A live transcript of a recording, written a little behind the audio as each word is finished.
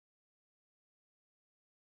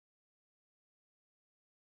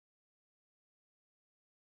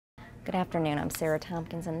Good afternoon, I'm Sarah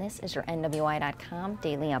Tompkins and this is your NWI.com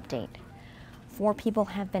Daily Update. 4 people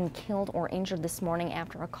have been killed or injured this morning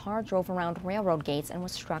after a car drove around railroad gates and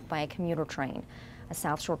was struck by a commuter train. A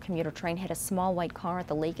South Shore commuter train hit a small white car at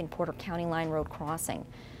the Lake and Porter County Line Road crossing.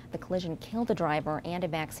 The collision killed the driver and a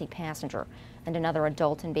backseat passenger, and another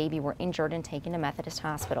adult and baby were injured and taken to Methodist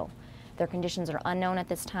Hospital. Their conditions are unknown at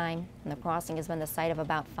this time, and the crossing has been the site of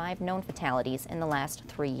about 5 known fatalities in the last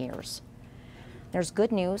 3 years. There's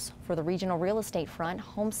good news for the regional real estate front.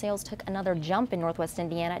 Home sales took another jump in Northwest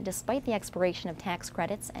Indiana despite the expiration of tax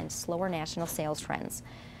credits and slower national sales trends.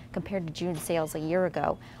 Compared to June sales a year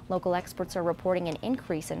ago, local experts are reporting an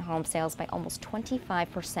increase in home sales by almost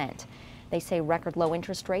 25%. They say record low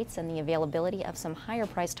interest rates and the availability of some higher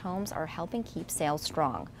priced homes are helping keep sales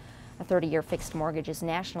strong. A 30-year fixed mortgage is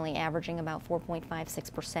nationally averaging about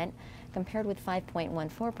 4.56% compared with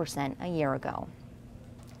 5.14% a year ago.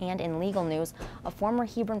 And in legal news, a former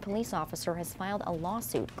Hebron police officer has filed a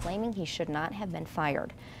lawsuit claiming he should not have been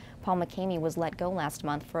fired. Paul McCamey was let go last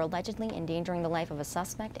month for allegedly endangering the life of a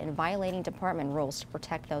suspect and violating department rules to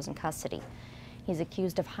protect those in custody. He's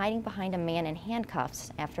accused of hiding behind a man in handcuffs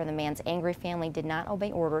after the man's angry family did not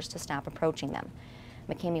obey orders to stop approaching them.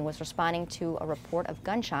 McCamey was responding to a report of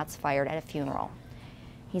gunshots fired at a funeral.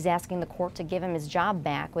 He's asking the court to give him his job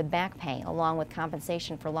back with back pay, along with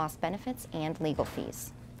compensation for lost benefits and legal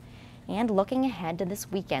fees. And looking ahead to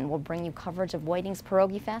this weekend, we'll bring you coverage of Whiting's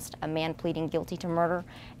Pierogi Fest, a man pleading guilty to murder,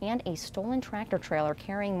 and a stolen tractor trailer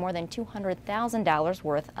carrying more than $200,000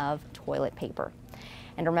 worth of toilet paper.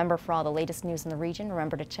 And remember, for all the latest news in the region,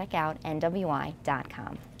 remember to check out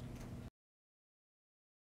NWI.com.